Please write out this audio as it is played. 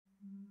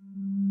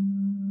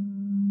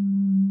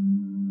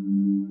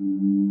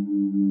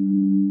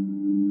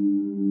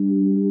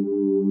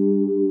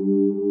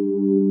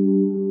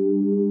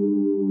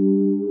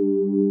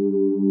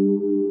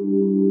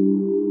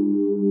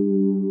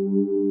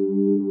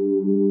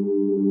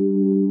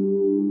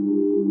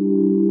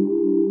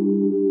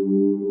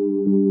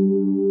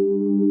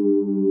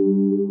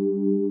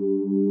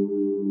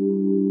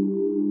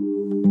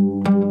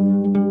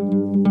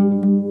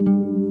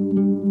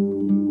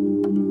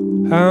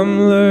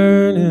I'm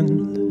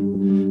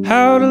learning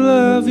how to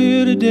love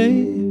you today,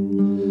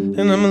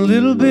 and I'm a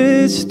little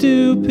bit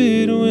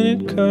stupid when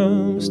it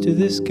comes to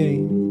this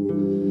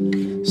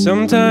game.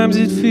 Sometimes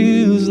it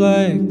feels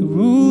like the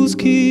rules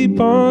keep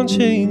on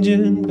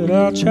changing, but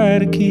I'll try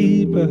to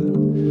keep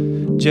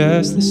up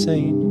just the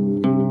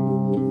same.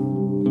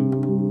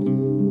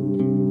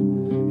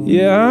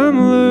 Yeah,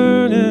 I'm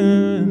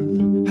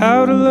learning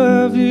how to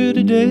love you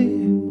today,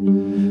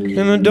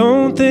 and I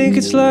don't think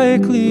it's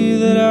likely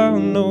that I'll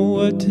know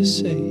what to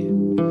say.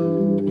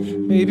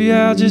 Maybe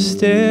I'll just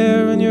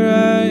stare in your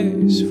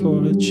eyes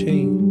for a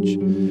change,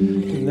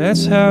 and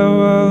that's how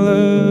I'll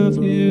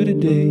love you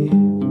today.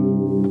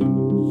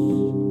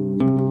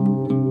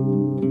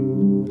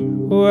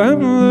 Oh,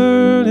 I'm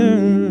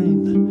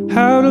learning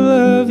how to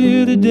love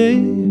you today.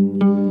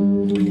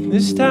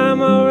 This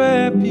time I'll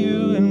wrap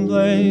you in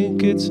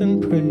blankets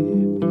and pray,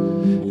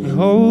 and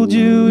hold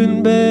you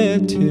in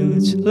bed till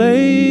it's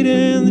late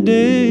in the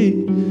day,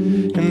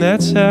 and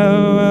that's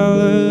how I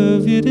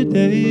love you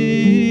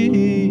today.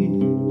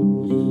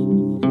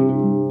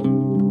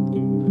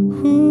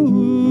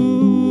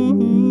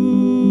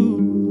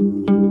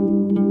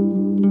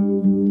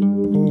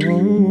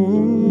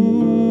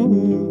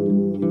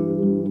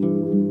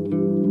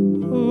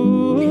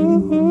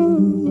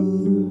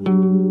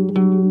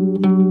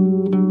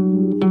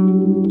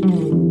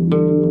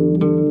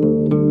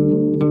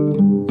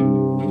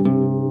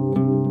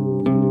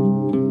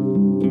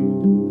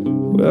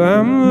 Well,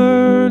 I'm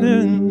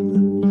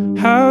learning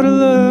how to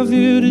love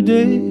you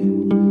today,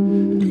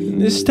 and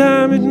this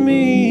time it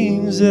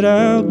means that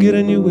I'll get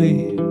in your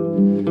way.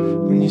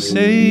 When you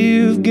say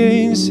you've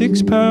gained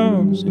 6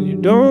 pounds and you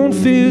don't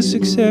feel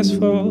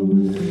successful,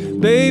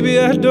 baby,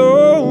 I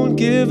don't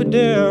give a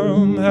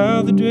damn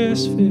how the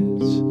dress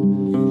fits.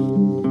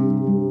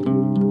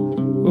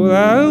 Well,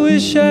 I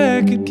wish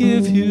I could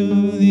give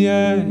you the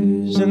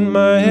eyes in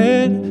my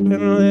head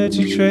and let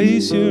you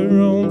trace your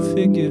own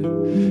figure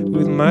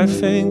with my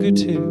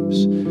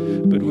fingertips.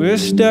 But we're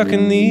stuck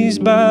in these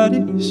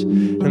bodies,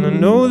 and I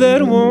know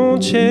that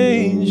won't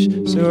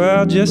change, so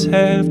I'll just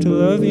have to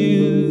love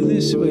you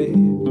this way.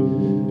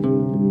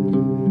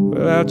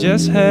 Well, I'll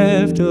just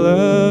have to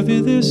love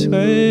you this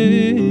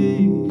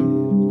way.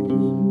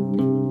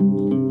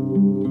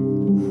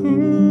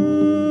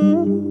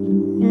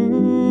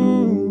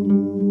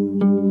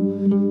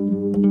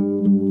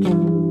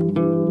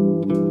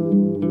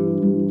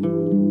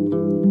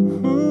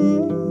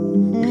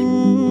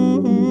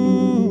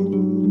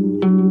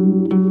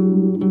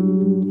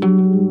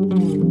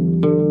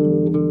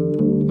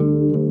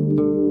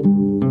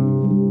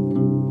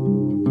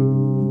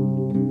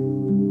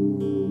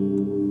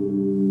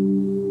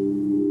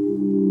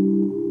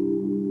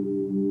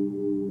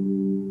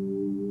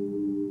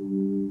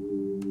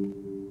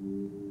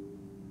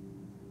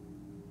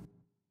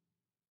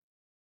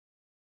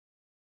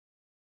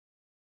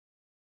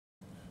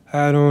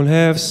 I don't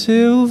have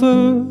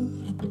silver,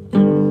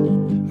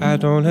 I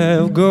don't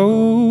have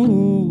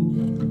gold,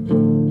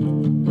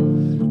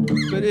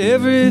 but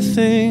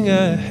everything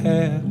I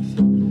have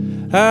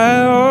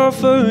I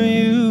offer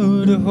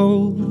you to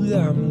hold.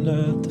 I'm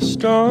not the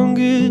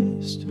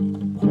strongest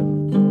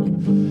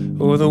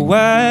or the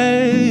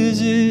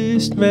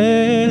wisest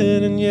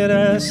man, and yet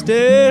I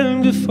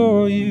stand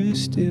before you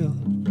still.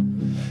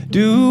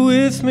 Do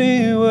with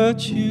me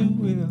what you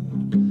will.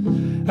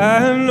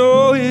 I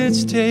know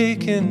it's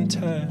taken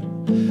time.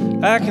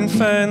 I can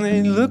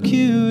finally look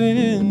you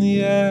in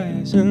the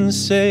eyes and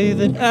say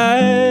that I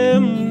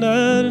am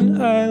not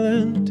an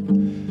island,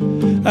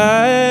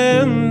 I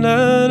am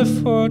not a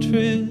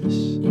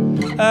fortress,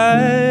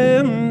 I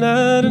am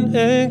not an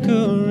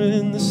anchor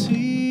in the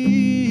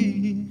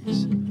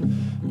seas.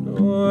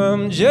 No,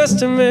 I'm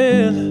just a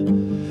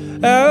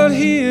man out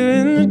here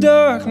in the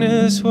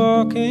darkness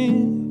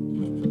walking,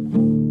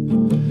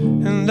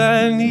 and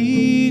I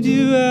need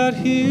you out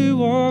here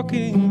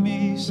walking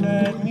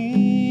beside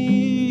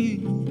me.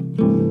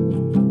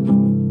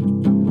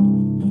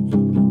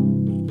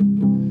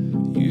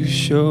 You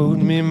showed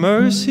me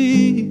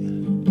mercy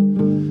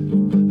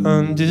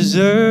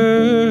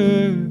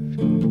undeserved,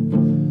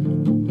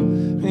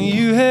 and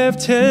you have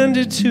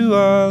tended to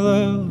our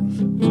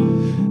love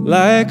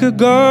like a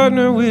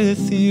gardener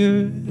with the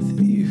earth.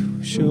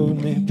 You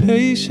showed me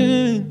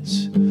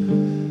patience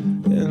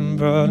and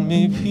brought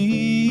me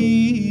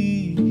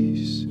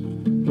peace.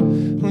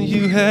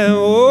 You have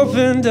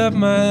opened up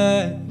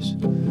my eyes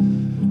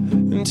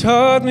and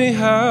taught me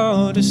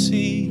how to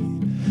see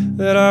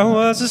that I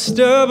was a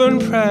stubborn,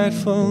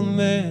 prideful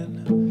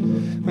man.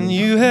 When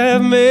you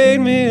have made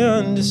me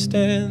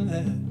understand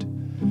that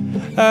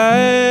I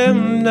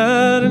am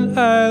not an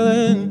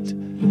island,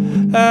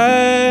 I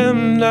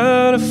am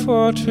not a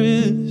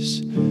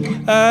fortress,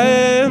 I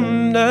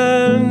am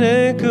not an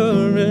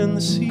anchor in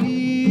the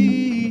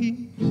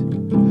seas.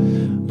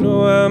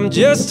 No, I'm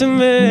just a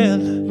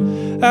man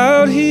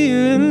out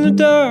here in the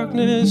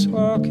darkness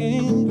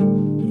walking,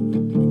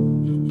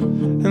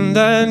 and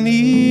I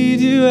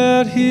need you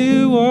out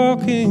here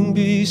walking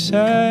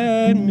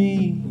beside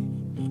me.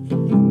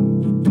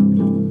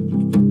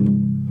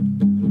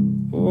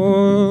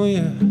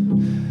 you.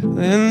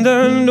 And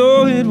I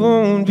know it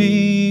won't be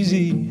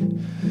easy,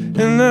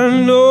 and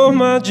I know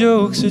my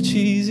jokes are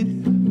cheesy,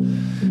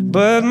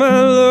 but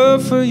my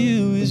love for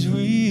you is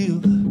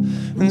real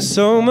and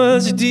so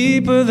much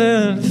deeper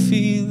than a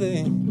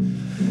feeling.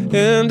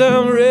 And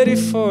I'm ready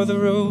for the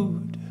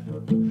road.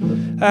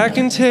 I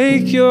can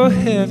take your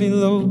heavy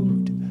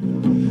load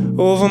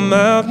over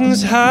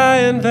mountains high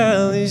and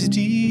valleys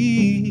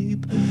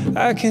deep.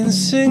 I can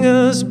sing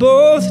us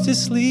both to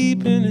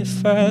sleep, and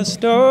if I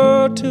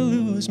start to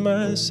lose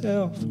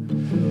myself,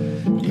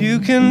 you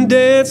can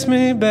dance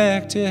me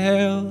back to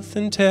health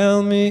and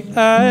tell me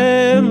I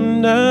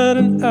am not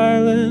an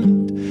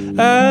island,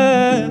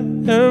 I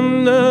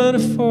am not a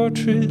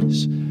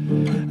fortress,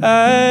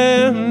 I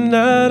am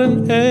not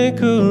an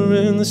anchor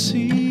in the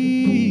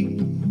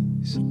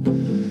seas.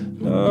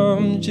 No,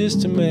 I'm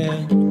just a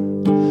man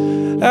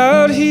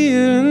out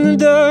here in the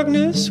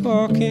darkness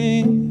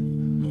walking,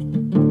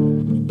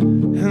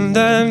 and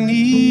I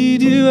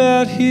need you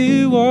out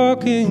here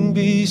walking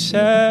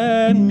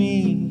beside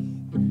me.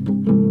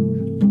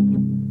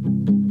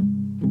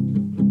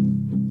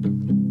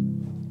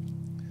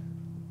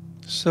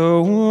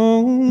 So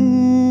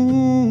won't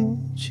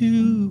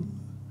you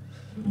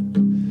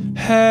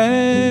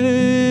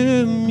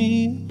have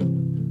me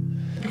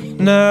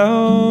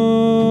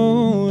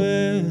now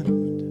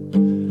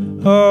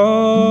and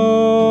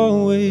always,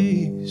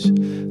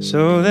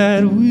 so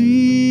that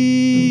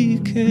we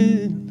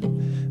can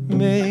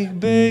make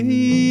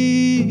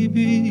babies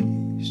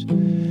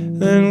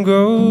and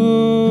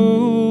golden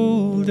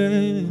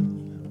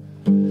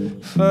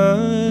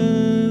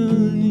funny.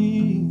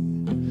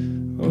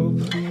 Oh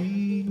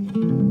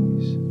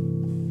please.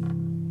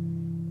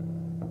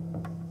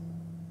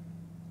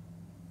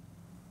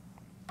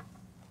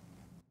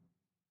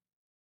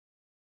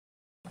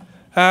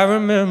 I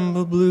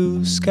remember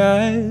blue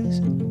skies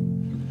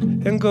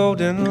and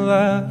golden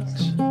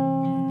locks,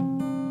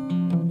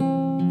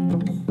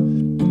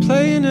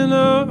 playing in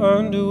our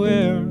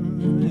underwear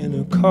in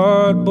a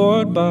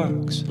cardboard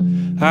box.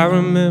 I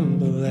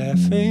remember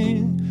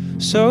laughing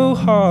so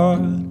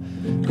hard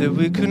that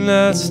we could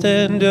not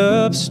stand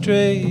up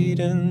straight,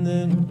 and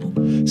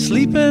then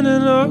sleeping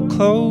in our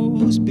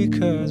clothes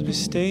because we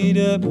stayed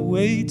up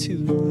way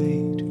too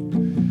late.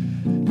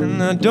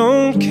 And I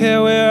don't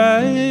care where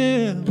I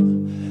am,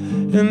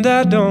 and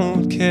I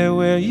don't care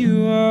where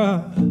you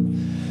are.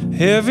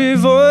 Every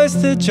voice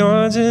that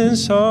joins in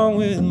song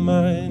with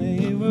mine,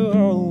 it will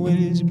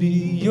always be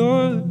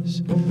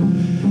yours.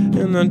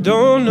 And I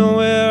don't know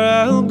where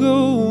I'll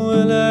go,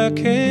 and I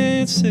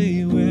can't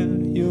say where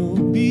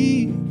you'll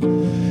be,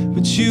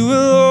 but you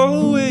will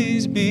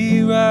always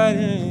be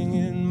riding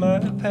in my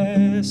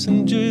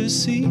passenger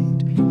seat.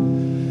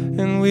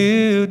 And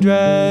we'll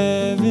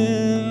drive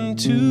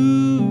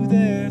into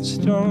that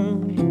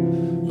storm,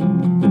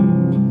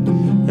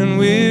 and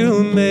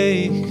we'll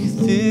make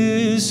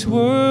this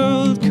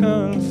world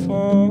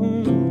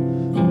conform,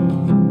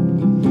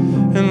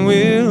 and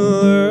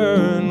we'll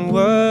learn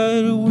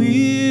what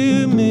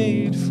we're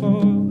made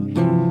for.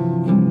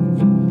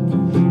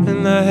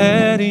 And I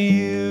had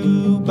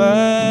you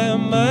by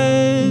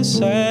my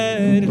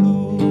side,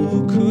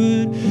 who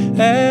could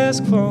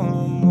ask for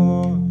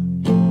more?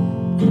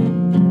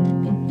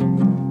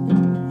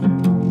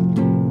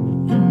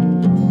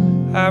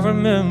 I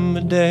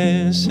remember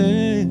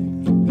dancing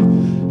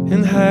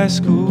in high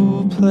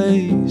school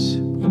plays,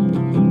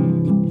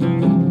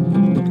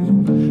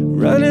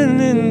 running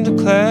into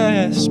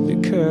class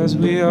because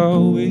we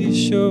always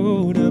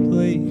showed up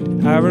late.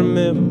 I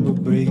remember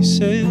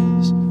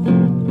braces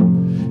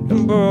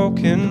and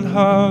broken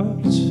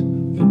hearts,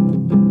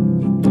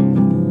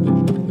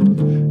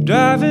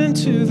 driving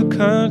to the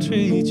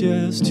country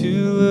just to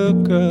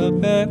look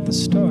up at the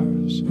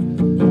stars.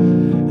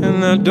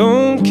 And I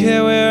don't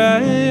care where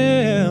I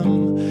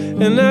am,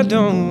 and I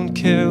don't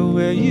care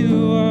where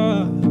you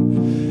are.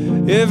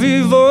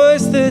 Every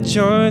voice that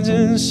joins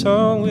in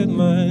song with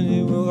mine,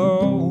 it will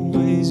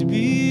always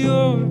be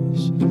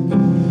yours.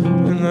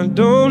 And I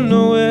don't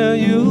know where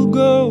you'll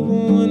go,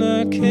 and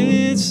I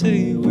can't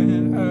say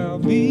where I'll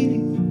be,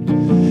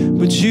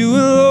 but you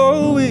will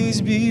always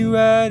be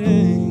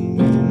riding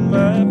in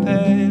my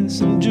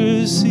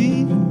passenger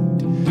seat.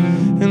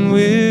 And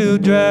we'll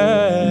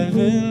drive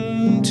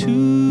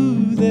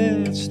into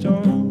that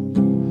storm,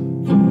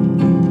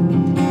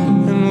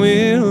 and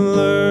we'll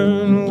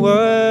learn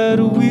what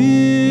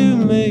we're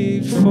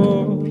made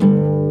for,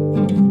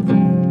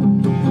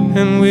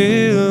 and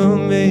we'll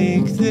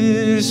make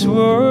this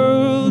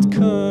world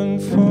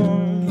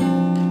conform.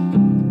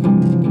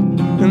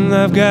 And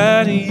I've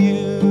got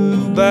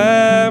you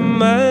by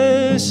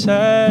my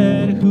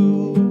side,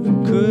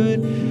 who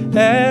could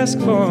ask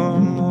for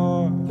more?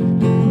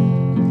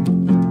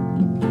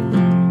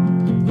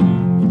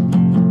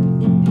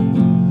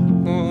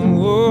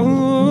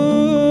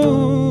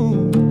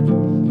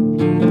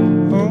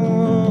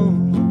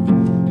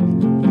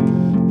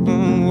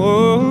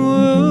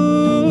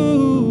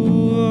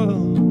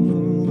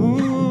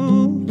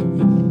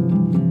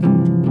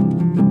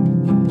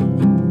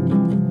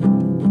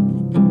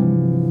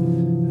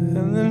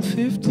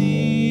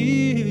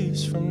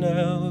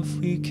 if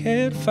we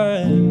can't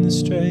find the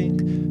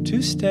strength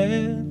to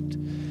stand.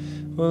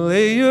 Well,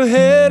 lay your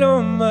head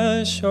on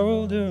my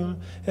shoulder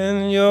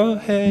and your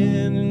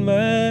hand in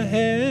my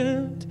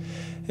hand,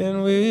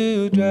 and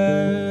we'll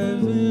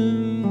drive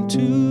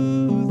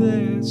into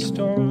that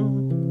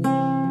storm,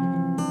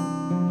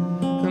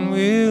 and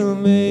we'll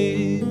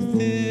make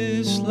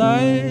this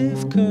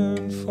life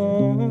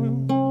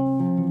conform,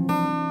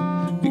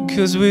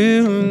 because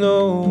we'll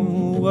know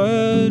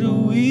what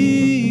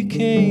we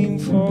came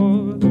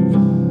for.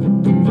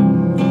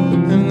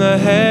 And I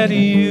had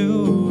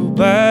you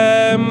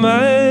by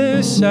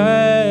my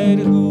side,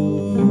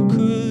 who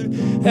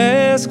could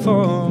ask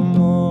for